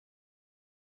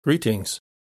Greetings.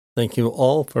 Thank you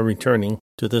all for returning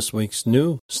to this week's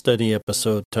new study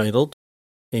episode titled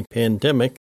A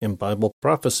Pandemic in Bible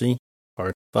Prophecy,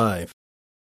 Part 5.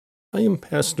 I am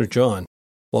Pastor John,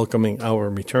 welcoming our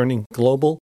returning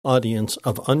global audience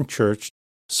of unchurched,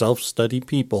 self-study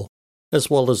people, as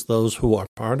well as those who are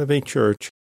part of a church,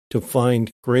 to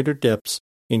find greater depths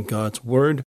in God's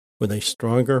Word with a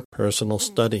stronger personal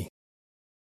study.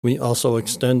 We also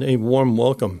extend a warm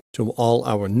welcome to all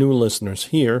our new listeners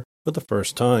here for the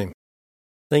first time.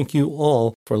 Thank you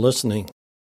all for listening.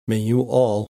 May you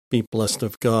all be blessed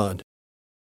of God.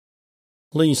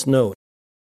 Please note,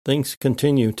 things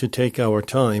continue to take our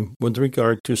time with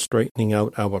regard to straightening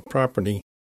out our property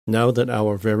now that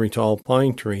our very tall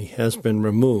pine tree has been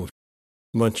removed.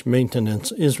 Much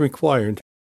maintenance is required,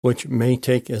 which may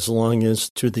take as long as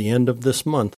to the end of this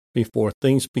month before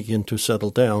things begin to settle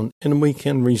down and we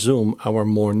can resume our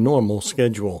more normal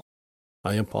schedule.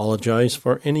 I apologize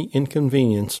for any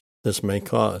inconvenience this may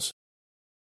cause.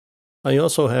 I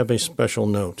also have a special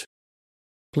note.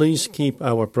 Please keep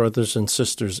our brothers and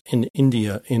sisters in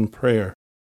India in prayer,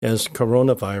 as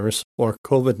coronavirus, or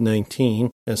COVID-19,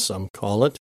 as some call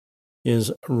it,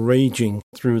 is raging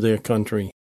through their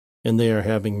country, and they are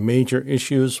having major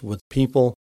issues with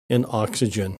people and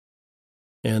oxygen,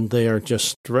 and they are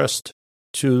just stressed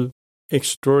to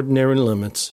extraordinary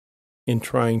limits in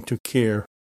trying to care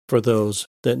for those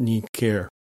that need care.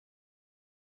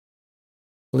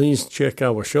 Please check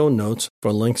our show notes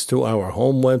for links to our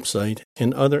home website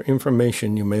and other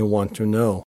information you may want to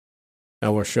know.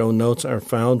 Our show notes are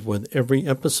found with every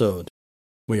episode.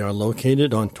 We are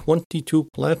located on 22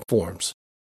 platforms.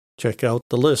 Check out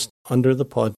the list under the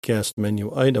podcast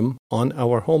menu item on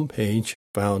our homepage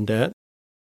found at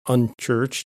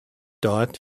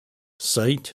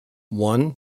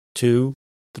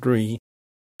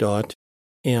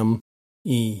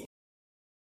unchurched.site123.me.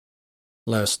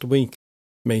 Last week,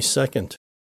 May 2nd,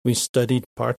 we studied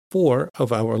Part 4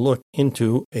 of our look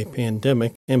into a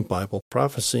pandemic and Bible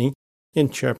prophecy in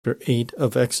Chapter 8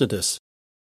 of Exodus.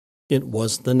 It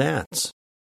was the gnats.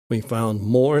 We found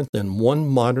more than one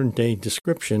modern-day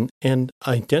description and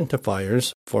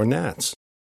identifiers for gnats,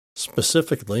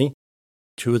 specifically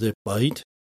two that bite,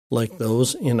 like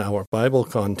those in our Bible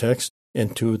context,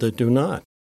 and two that do not.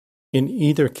 In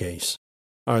either case,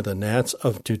 are the gnats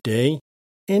of today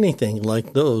anything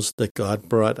like those that God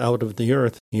brought out of the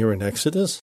earth here in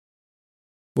Exodus?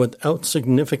 Without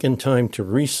significant time to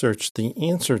research the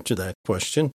answer to that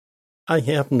question, I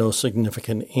have no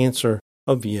significant answer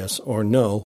of yes or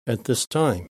no at this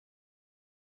time.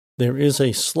 There is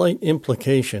a slight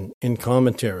implication in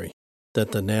commentary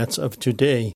that the gnats of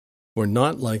today were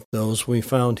not like those we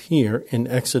found here in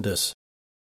Exodus.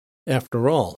 After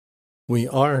all, we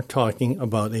are talking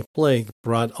about a plague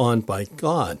brought on by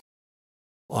God,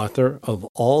 author of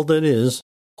all that is,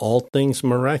 all things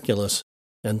miraculous,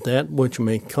 and that which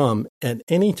may come at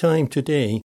any time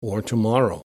today or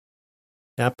tomorrow.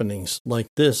 Happenings like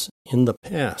this in the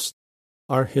past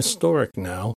are historic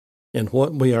now, and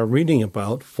what we are reading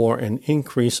about for an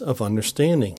increase of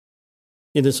understanding.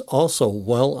 It is also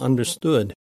well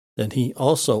understood that he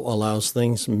also allows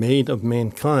things made of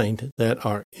mankind that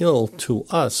are ill to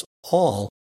us all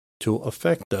to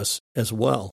affect us as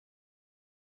well.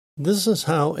 This is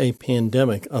how a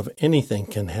pandemic of anything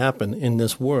can happen in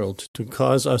this world to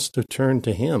cause us to turn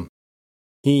to him.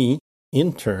 He,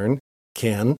 in turn,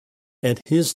 can, at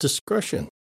his discretion,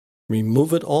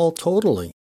 remove it all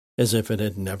totally, as if it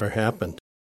had never happened.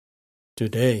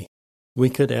 Today, we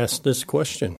could ask this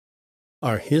question: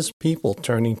 are his people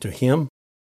turning to him,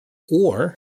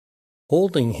 or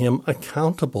holding him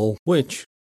accountable, which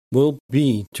will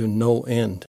be to no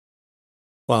end?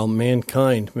 While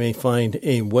mankind may find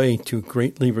a way to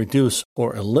greatly reduce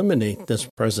or eliminate this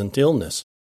present illness,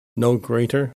 no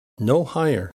greater, no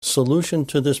higher solution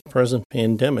to this present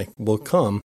pandemic will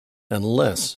come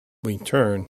unless we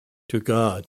turn to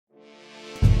God.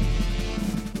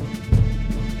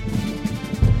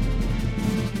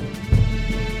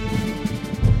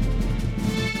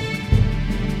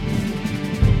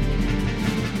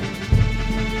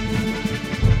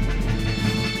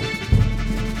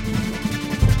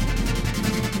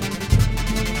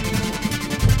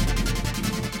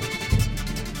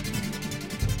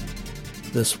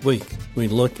 This week, we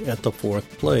look at the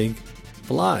fourth plague,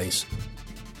 flies.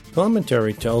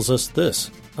 Commentary tells us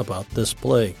this about this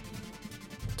plague.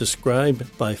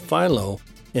 Described by Philo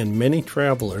and many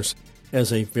travelers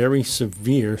as a very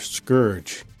severe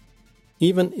scourge.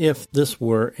 Even if this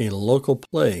were a local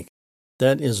plague,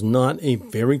 that is not a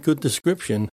very good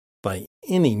description by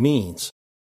any means.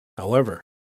 However,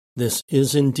 this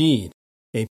is indeed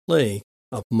a plague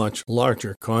of much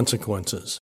larger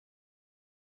consequences.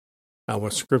 Our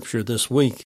scripture this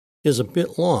week is a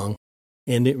bit long,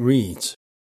 and it reads,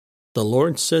 "The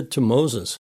Lord said to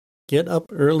Moses, 'Get up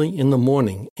early in the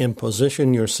morning and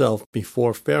position yourself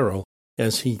before Pharaoh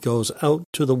as he goes out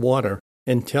to the water,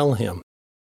 and tell him,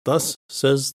 Thus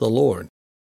says the Lord,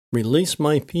 release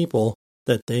my people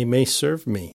that they may serve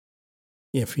me.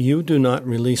 If you do not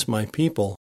release my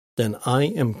people, then I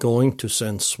am going to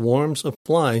send swarms of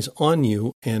flies on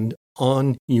you and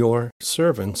on your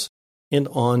servants and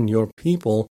on your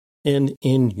people and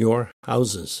in your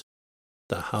houses.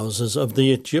 The houses of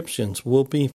the Egyptians will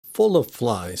be full of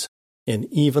flies, and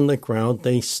even the ground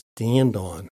they stand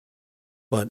on.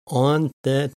 But on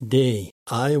that day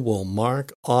I will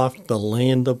mark off the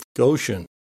land of Goshen,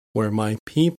 where my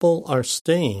people are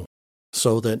staying,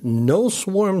 so that no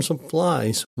swarms of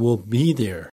flies will be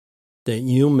there, that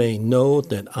you may know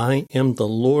that I am the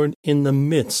Lord in the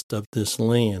midst of this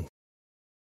land.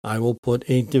 I will put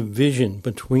a division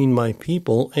between my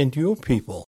people and your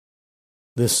people.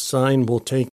 This sign will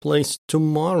take place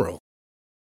tomorrow.'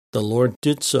 The Lord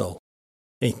did so.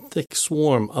 A thick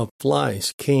swarm of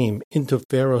flies came into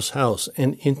Pharaoh's house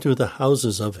and into the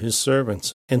houses of his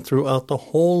servants and throughout the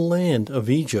whole land of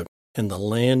Egypt, and the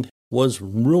land was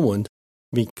ruined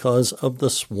because of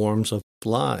the swarms of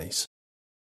flies.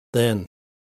 Then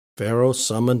Pharaoh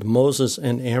summoned Moses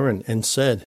and Aaron and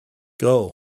said,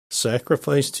 'Go,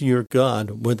 sacrifice to your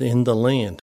God within the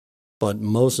land.' But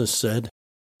Moses said,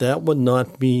 'That would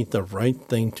not be the right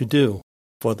thing to do,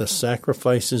 for the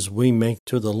sacrifices we make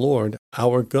to the Lord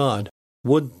our God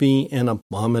would be an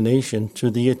abomination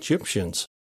to the Egyptians.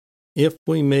 If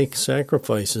we make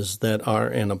sacrifices that are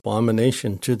an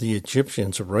abomination to the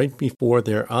Egyptians right before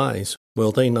their eyes,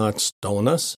 will they not stone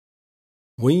us?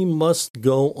 We must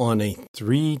go on a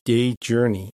 3-day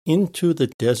journey into the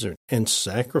desert and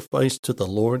sacrifice to the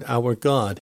Lord our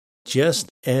God, just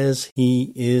as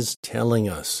he is telling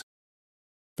us.'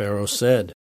 Pharaoh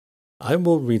said, 'I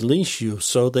will release you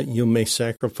so that you may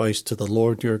sacrifice to the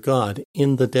Lord your God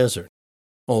in the desert.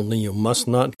 Only you must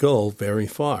not go very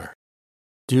far.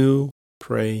 Do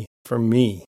pray for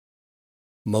me.'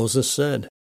 Moses said,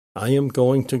 'I am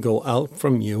going to go out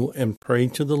from you and pray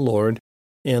to the Lord,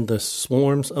 and the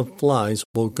swarms of flies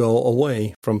will go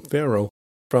away from Pharaoh,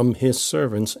 from his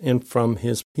servants, and from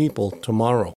his people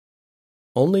tomorrow.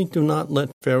 Only do not let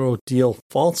Pharaoh deal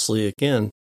falsely again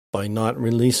by not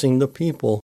releasing the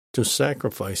people to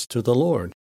sacrifice to the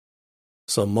Lord.'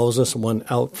 So Moses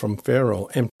went out from Pharaoh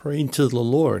and prayed to the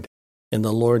Lord, and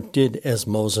the Lord did as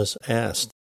Moses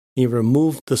asked. He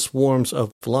removed the swarms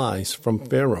of flies from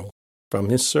Pharaoh, from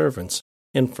his servants,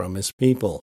 and from his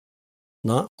people.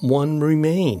 Not one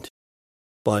remained.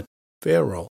 But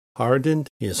Pharaoh hardened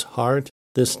his heart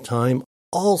this time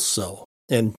also,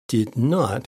 and did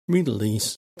not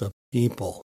release the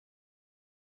people.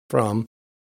 From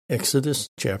Exodus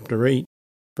chapter 8,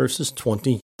 verses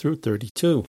 20 through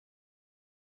 32.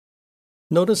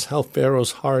 Notice how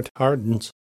Pharaoh's heart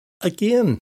hardens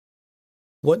again.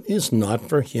 What is not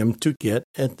for him to get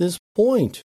at this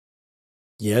point?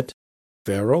 Yet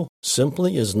Pharaoh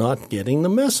simply is not getting the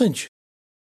message.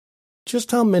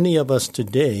 Just how many of us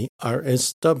today are as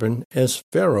stubborn as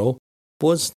Pharaoh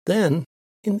was then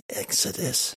in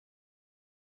Exodus?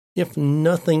 If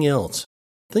nothing else,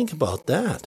 think about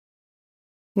that.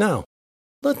 Now,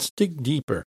 let's dig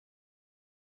deeper.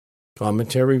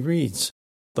 Commentary reads,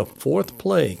 "The fourth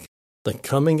plague, the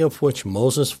coming of which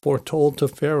Moses foretold to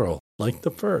Pharaoh, like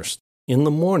the first, in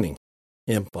the morning,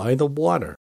 and by the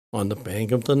water, on the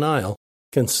bank of the Nile,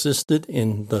 consisted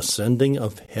in the sending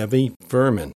of heavy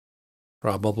vermin,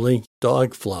 probably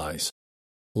dog flies.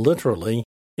 Literally,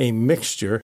 a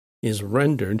mixture is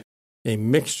rendered a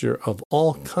mixture of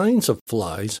all kinds of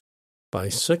flies by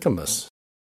Sycamus.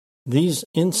 These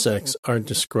insects are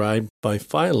described by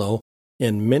Philo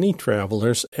and many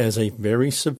travelers as a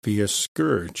very severe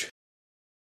scourge."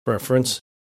 Reference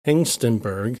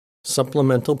Hengstenberg,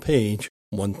 supplemental page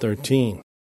 113.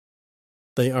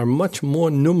 They are much more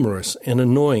numerous and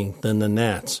annoying than the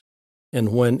gnats,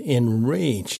 and when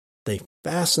enraged, they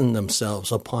fasten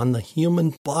themselves upon the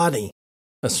human body,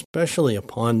 especially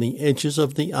upon the edges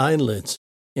of the eyelids,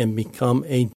 and become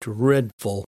a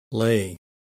dreadful plague.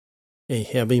 A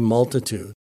heavy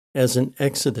multitude, as in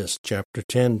Exodus chapter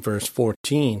 10, verse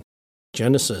 14,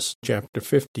 Genesis chapter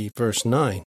 50, verse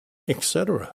 9,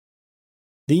 etc.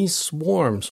 These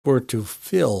swarms were to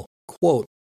fill, quote,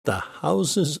 "the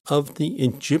houses of the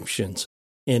Egyptians,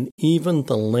 and even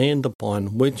the land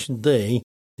upon which they,"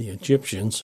 the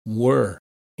Egyptians, "were,"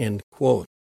 end quote,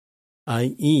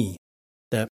 i.e.,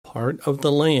 that part of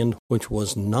the land which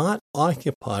was not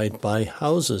occupied by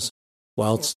houses,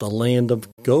 whilst the land of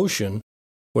Goshen,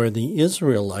 where the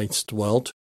Israelites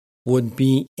dwelt, would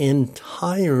be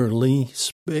entirely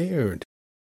spared.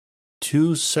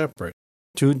 Two separate,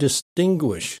 to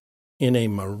distinguish in a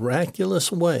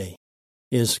miraculous way,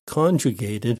 is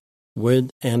conjugated with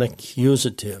an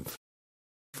accusative.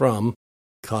 From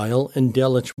Kyle and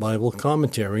Delitzsch Bible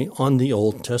Commentary on the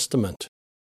Old Testament.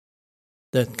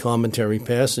 That commentary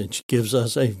passage gives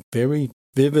us a very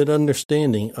vivid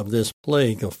understanding of this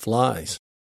plague of flies.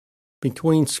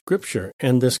 Between Scripture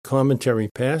and this commentary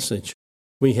passage,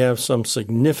 we have some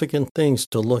significant things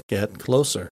to look at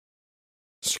closer.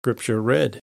 Scripture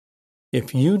read,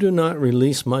 "If you do not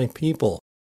release my people,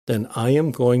 then I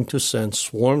am going to send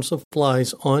swarms of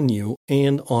flies on you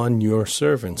and on your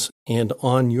servants and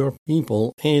on your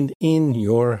people and in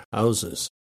your houses.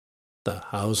 The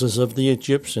houses of the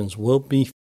Egyptians will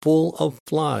be full of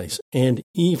flies, and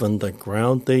even the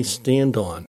ground they stand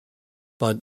on.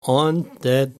 But on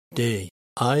that day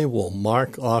I will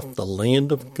mark off the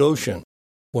land of Goshen,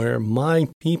 where my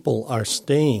people are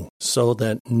staying, so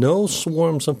that no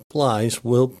swarms of flies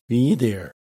will be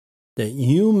there, that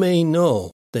you may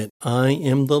know that I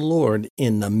am the Lord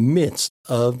in the midst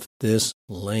of this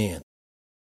land."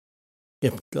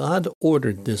 If God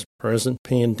ordered this present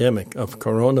pandemic of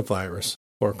coronavirus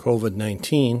or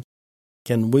COVID-19,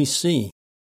 can we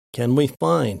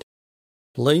find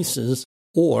places,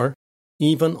 or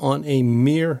even on a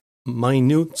mere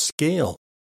minute scale,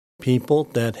 people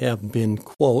that have been,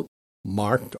 quote,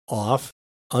 marked off,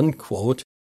 unquote,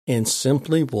 and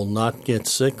simply will not get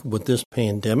sick with this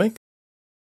pandemic?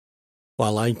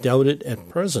 While I doubt it at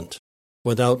present,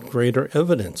 without greater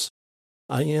evidence,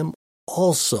 I am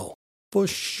also, for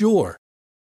sure,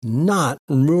 not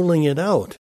ruling it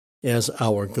out, as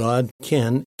our God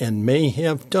can and may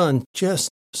have done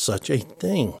just such a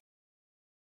thing.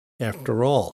 After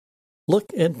all, look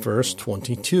at verse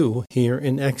 22 here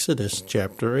in Exodus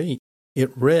chapter 8.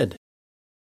 It read,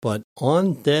 "But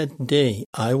on that day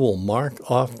I will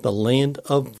mark off the land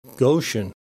of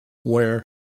Goshen, where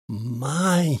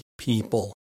my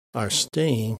people are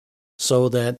staying, so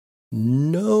that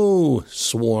no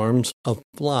swarms of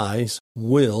flies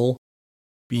will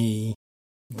be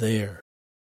there,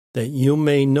 that you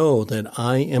may know that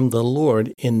I am the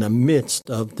Lord in the midst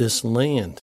of this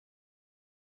land."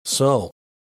 So,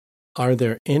 are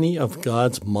there any of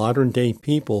God's modern-day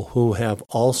people who have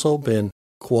also been,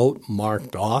 quote,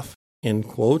 marked off, end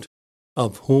quote,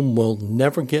 of whom will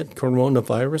never get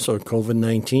coronavirus or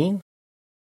COVID-19?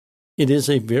 It is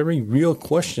a very real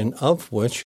question of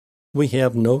which we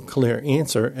have no clear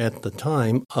answer at the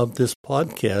time of this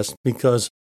podcast because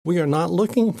we are not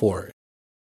looking for it.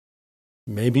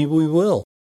 Maybe we will,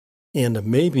 and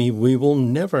maybe we will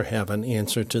never have an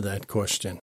answer to that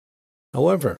question.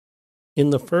 However, in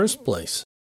the first place,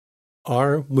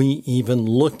 are we even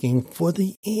looking for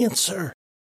the answer?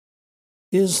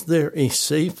 Is there a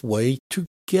safe way to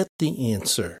get the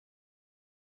answer?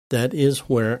 That is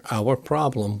where our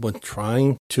problem with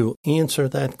trying to answer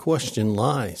that question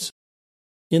lies.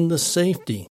 In the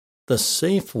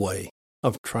safe way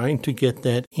of trying to get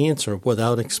that answer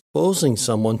without exposing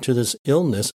someone to this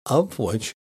illness of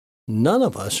which none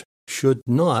of us should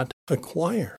not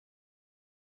acquire.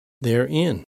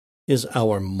 Therein is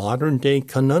our modern-day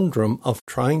conundrum of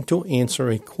trying to answer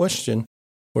a question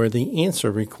where the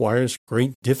answer requires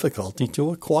great difficulty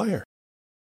to acquire.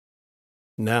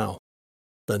 Now,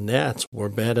 the gnats were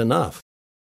bad enough,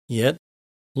 yet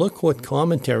look what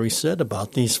commentary said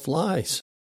about these flies.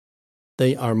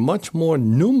 They are much more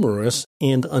numerous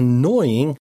and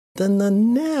annoying than the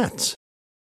gnats,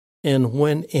 and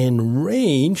when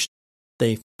enraged,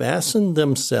 they fasten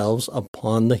themselves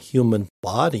upon the human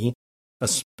body,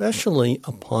 especially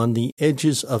upon the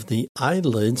edges of the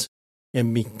eyelids,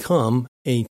 and become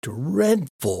a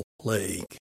dreadful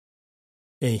plague,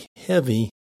 a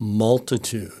heavy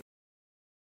multitude.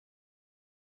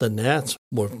 The gnats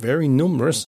were very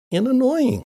numerous and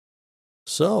annoying.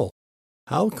 So,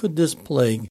 how could this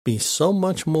plague be so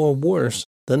much more worse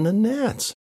than the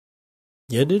gnats?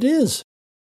 Yet it is.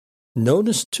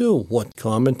 Notice, too, what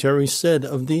commentary said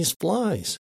of these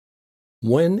flies.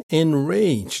 When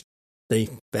enraged, they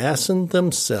fastened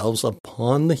themselves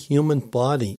upon the human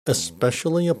body,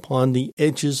 especially upon the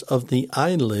edges of the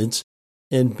eyelids,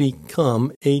 and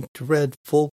become a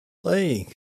dreadful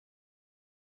plague.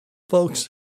 Folks,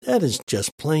 that is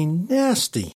just plain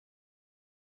nasty.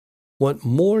 What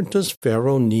more does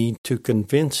Pharaoh need to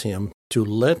convince him to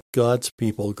let God's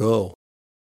people go?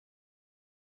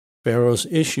 Pharaoh's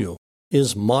issue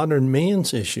is modern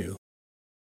man's issue,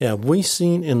 Have we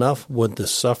seen enough with the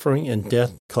suffering and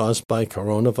death caused by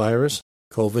coronavirus,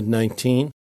 COVID-19,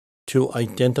 to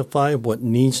identify what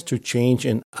needs to change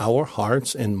in our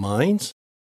hearts and minds?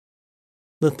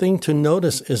 The thing to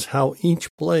notice is how each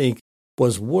plague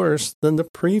was worse than the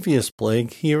previous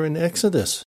plague here in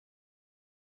Exodus.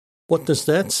 What does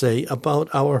that say about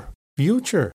our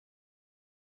future?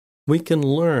 We can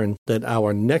learn that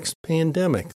our next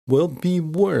pandemic will be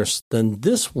worse than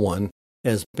this one,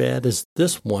 as bad as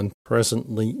this one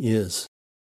presently is.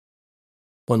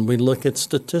 When we look at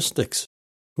statistics,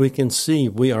 we can see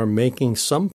we are making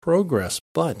some progress,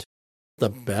 but the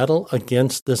battle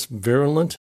against this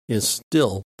virulent is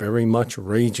still very much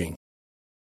raging.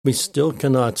 We still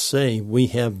cannot say we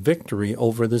have victory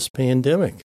over this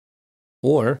pandemic,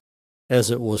 or,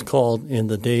 as it was called in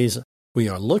the days we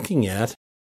are looking at,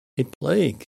 a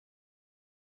plague.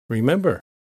 Remember,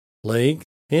 plague,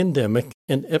 pandemic,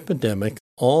 and epidemic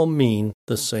all mean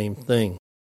the same thing.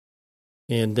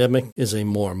 Pandemic is a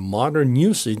more modern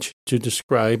usage to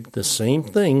describe the same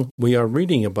thing we are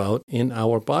reading about in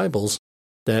our Bibles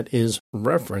that is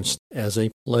referenced as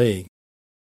a plague.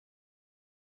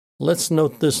 Let's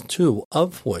note this too,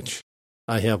 of which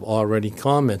I have already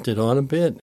commented on a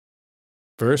bit.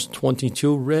 Verse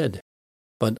 22 read,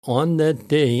 "But on that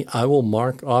day I will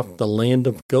mark off the land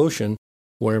of Goshen,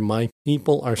 where my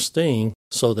people are staying,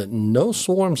 so that no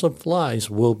swarms of flies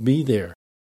will be there,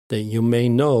 that you may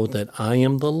know that I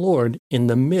am the Lord in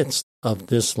the midst of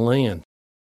this land."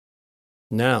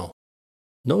 Now,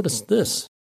 notice this.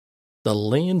 The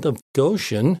land of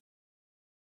Goshen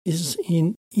is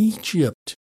in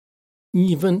Egypt,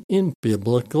 even in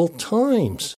biblical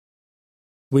times.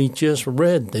 We just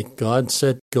read that God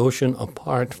set Goshen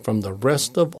apart from the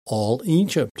rest of all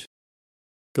Egypt.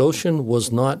 Goshen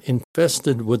was not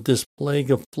infested with this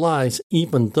plague of flies,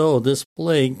 even though this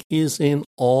plague is in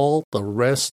all the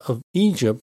rest of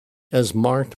Egypt, as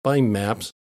marked by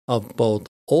maps of both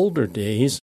older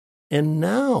days and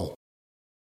now.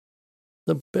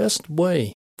 The best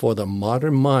way for the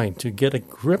modern mind to get a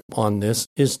grip on this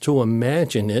is to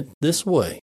imagine it this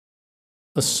way.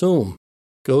 Assume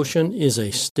Goshen is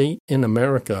a state in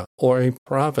America or a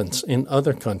province in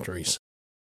other countries.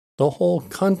 The whole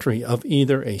country of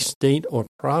either a state or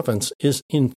province is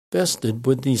infested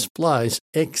with these flies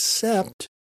except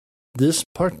this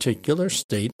particular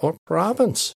state or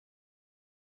province.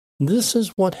 This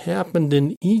is what happened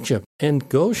in Egypt and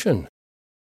Goshen.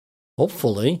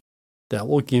 Hopefully, that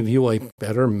will give you a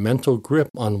better mental grip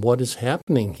on what is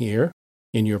happening here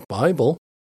in your Bible,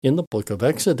 in the book of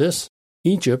Exodus,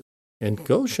 Egypt, and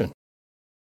Goshen.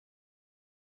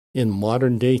 In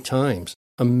modern-day times,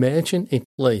 imagine a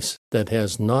place that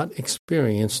has not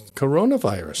experienced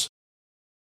coronavirus.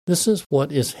 This is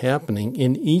what is happening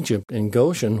in Egypt and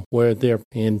Goshen, where their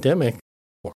pandemic,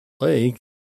 or plague,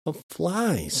 of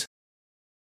flies.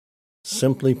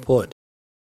 Simply put,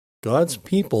 God's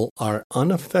people are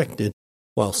unaffected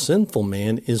while sinful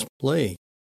man is plagued.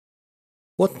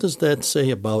 What does that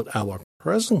say about our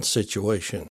present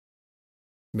situation?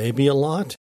 Maybe a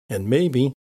lot, and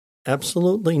maybe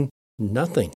absolutely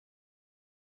nothing.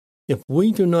 If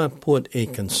we do not put a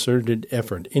concerted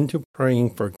effort into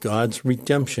praying for God's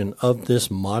redemption of this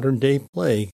modern-day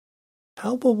plague,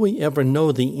 how will we ever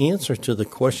know the answer to the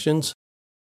questions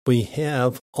we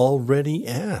have already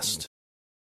asked?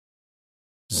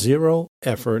 Zero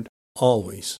effort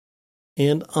always,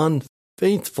 and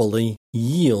unfaithfully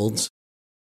yields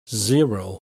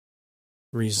zero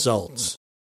results.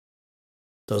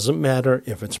 Doesn't matter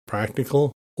if it's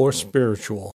practical or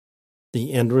spiritual,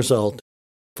 the end result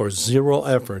for zero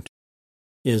effort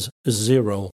is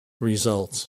zero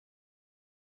results.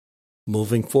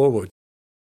 Moving forward,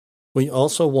 we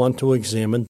also want to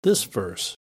examine this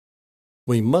verse.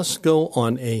 We must go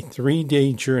on a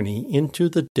 3-day journey into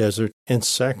the desert and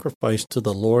sacrifice to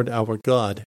the Lord our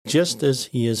God, just as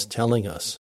He is telling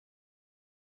us.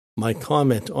 My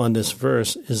comment on this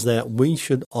verse is that we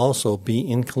should also be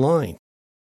inclined.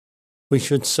 We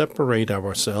should separate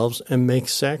ourselves and make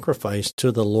sacrifice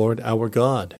to the Lord our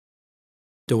God.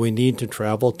 Do we need to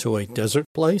travel to a desert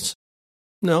place?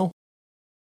 No.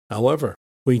 However,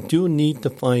 we do need to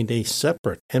find a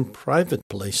separate and private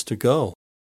place to go.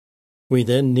 We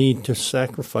then need to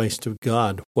sacrifice to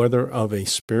God, whether of a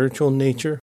spiritual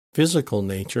nature, physical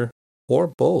nature, or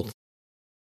both.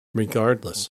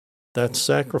 Regardless, that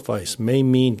sacrifice may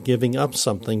mean giving up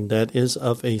something that is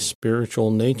of a spiritual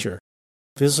nature,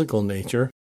 physical nature,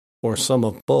 or some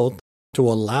of both, to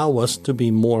allow us to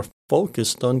be more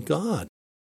focused on God.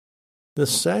 The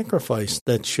sacrifice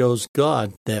that shows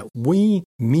God that we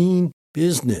mean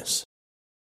business.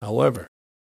 However,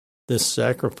 This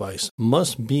sacrifice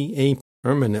must be a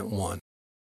permanent one.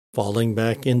 Falling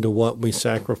back into what we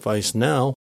sacrifice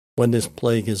now, when this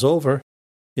plague is over,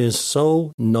 is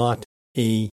so not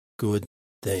a good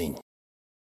thing.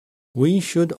 We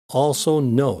should also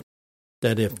note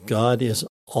that if God is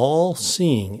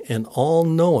all-seeing and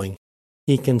all-knowing,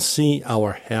 He can see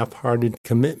our half-hearted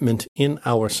commitment in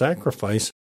our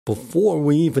sacrifice before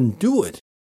we even do it.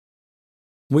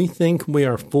 We think we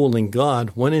are fooling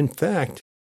God when in fact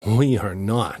we are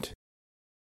not.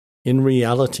 In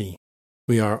reality,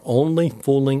 we are only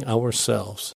fooling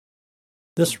ourselves.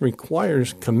 This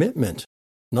requires commitment,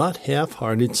 not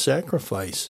half-hearted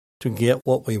sacrifice, to get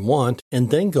what we want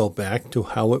and then go back to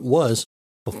how it was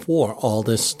before all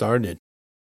this started.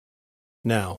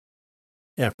 Now,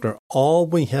 after all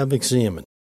we have examined,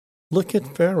 look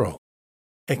at Pharaoh.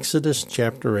 Exodus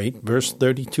chapter 8, verse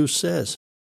 32 says,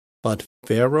 "But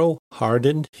Pharaoh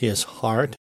hardened his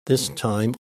heart this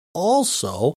time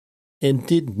also, and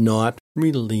did not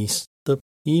release the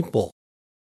people."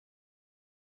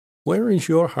 Where is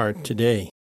your heart today?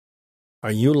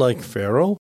 Are you like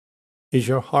Pharaoh? Is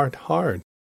your heart hard,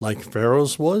 like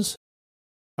Pharaoh's was?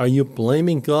 Are you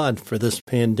blaming God for this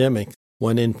pandemic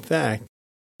when in fact,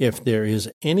 if there is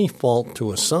any fault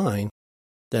to assign,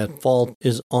 that fault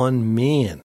is on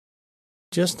man?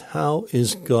 Just how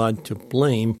is God to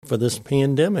blame for this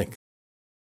pandemic?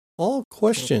 All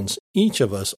questions each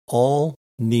of us all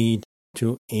need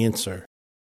to answer.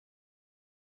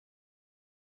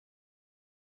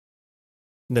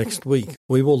 Next week,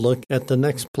 we will look at the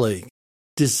next plague,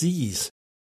 disease.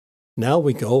 Now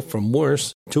we go from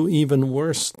worse to even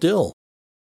worse still.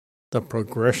 The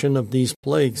progression of these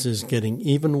plagues is getting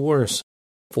even worse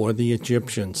for the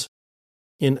Egyptians.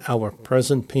 In our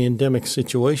present pandemic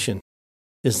situation,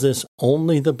 is this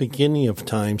only the beginning of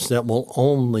times that will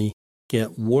only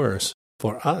get worse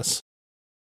for us?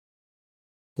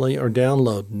 Play or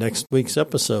download next week's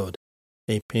episode,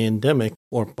 A Pandemic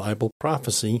or Bible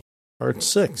Prophecy, Part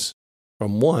 6,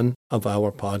 from one of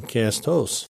our podcast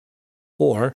hosts.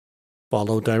 Or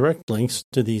follow direct links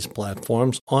to these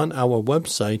platforms on our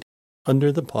website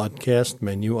under the podcast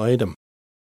menu item.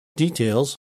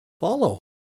 Details follow.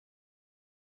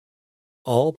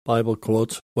 All Bible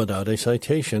quotes without a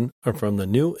citation are from the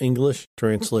New English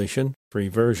Translation Free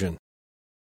Version.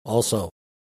 Also,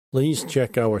 please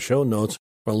check our show notes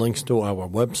for links to our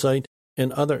website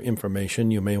and other information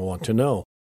you may want to know.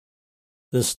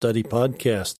 This study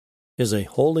podcast is a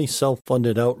wholly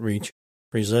self-funded outreach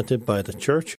presented by the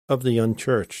Church of the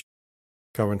Unchurched,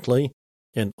 currently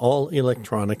an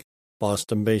all-electronic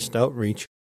Boston-based outreach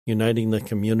uniting the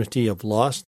community of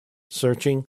lost,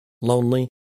 searching, lonely,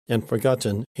 and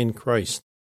forgotten in Christ.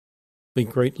 We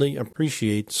greatly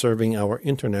appreciate serving our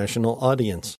international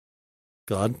audience.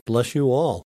 God bless you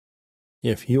all.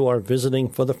 If you are visiting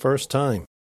for the first time,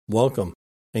 welcome,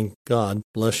 and God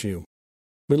bless you.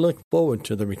 We look forward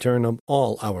to the return of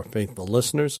all our faithful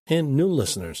listeners and new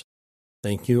listeners.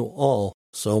 Thank you all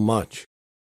so much.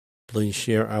 Please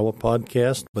share our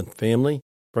podcast with family,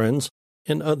 friends,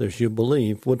 and others you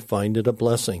believe would find it a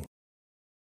blessing.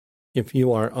 If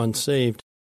you are unsaved,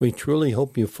 we truly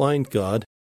hope you find God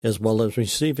as well as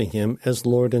receiving Him as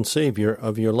Lord and Savior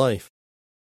of your life.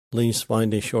 Please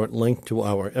find a short link to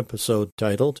our episode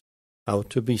titled, How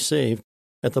to Be Saved,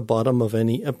 at the bottom of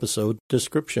any episode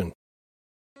description.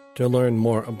 To learn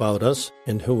more about us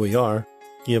and who we are,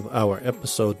 give our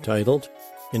episode titled,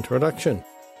 Introduction,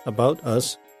 About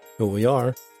Us, Who We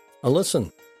Are, a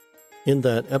listen. In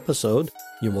that episode,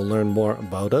 you will learn more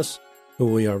about us, who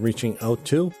we are reaching out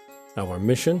to, our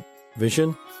mission,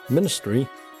 vision, ministry,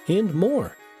 and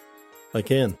more.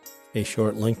 Again, a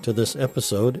short link to this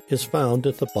episode is found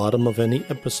at the bottom of any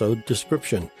episode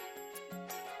description.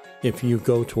 If you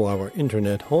go to our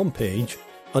internet homepage,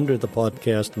 under the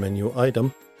podcast menu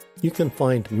item, you can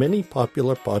find many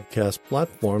popular podcast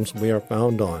platforms we are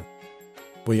found on.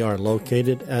 We are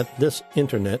located at this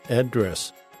internet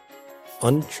address,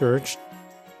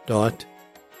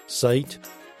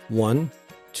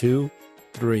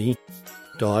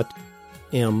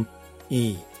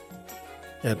 unchurched.site123.me.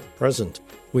 At present,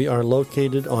 we are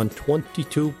located on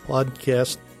 22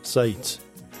 podcast sites,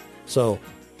 so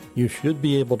you should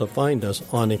be able to find us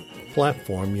on a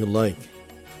platform you like.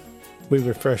 We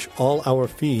refresh all our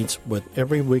feeds with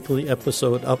every weekly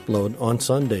episode upload on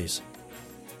Sundays.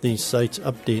 These sites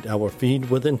update our feed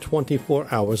within 24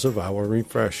 hours of our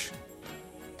refresh.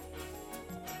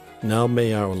 Now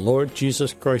may our Lord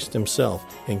Jesus Christ Himself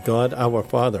and God our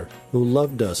Father, who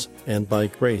loved us and by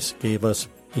grace gave us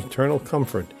eternal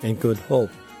comfort and good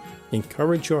hope,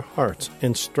 encourage your hearts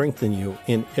and strengthen you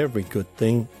in every good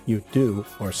thing you do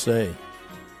or say.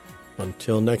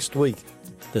 Until next week,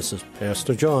 this is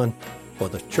Pastor John for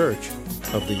the Church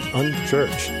of the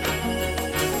Unchurched.